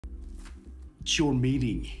It's your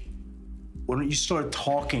meeting. Why don't you start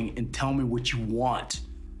talking and tell me what you want?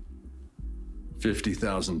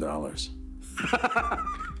 $50,000.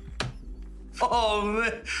 Oh,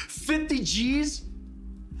 man. 50 G's?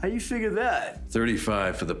 How you figure that?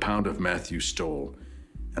 35 for the pound of meth you stole,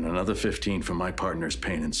 and another 15 for my partner's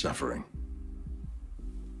pain and suffering.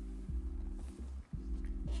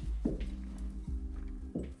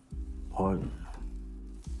 Pardon?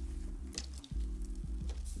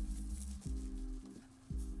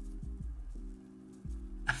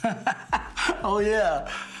 Oh, yeah.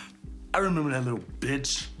 I remember that little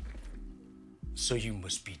bitch. So you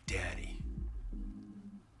must be daddy.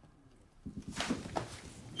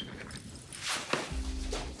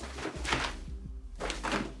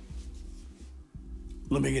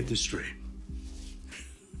 Let me get this straight.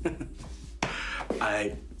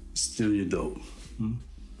 I steal your dope.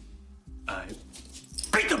 I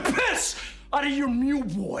beat the piss out of your mule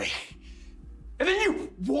boy. And then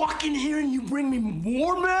you walk in here and you bring me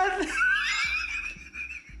more meth?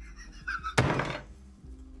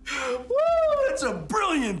 Woo, that's a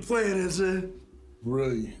brilliant plan, isn't it?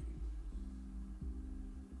 Brilliant.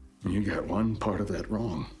 You got one part of that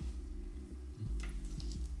wrong.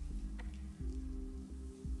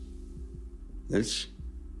 This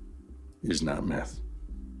is not meth.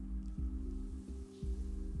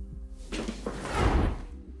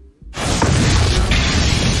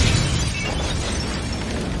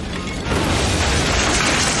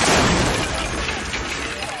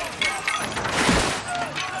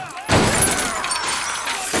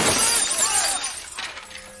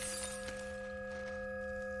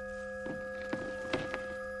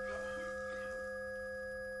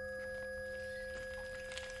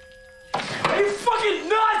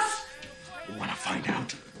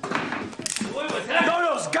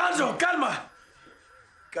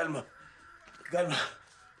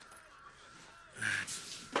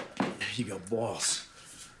 You got balls.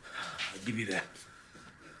 I'll give you that.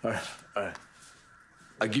 All right.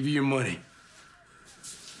 I'll give you your money.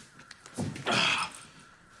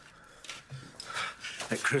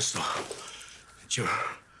 That crystal that your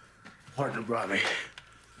partner brought me,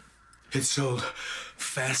 it sold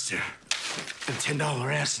faster than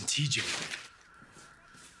 $10 ass in TJ.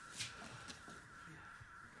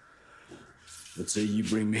 Let's say you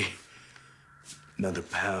bring me another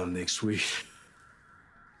pound next week.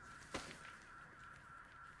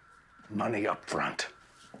 Money up front.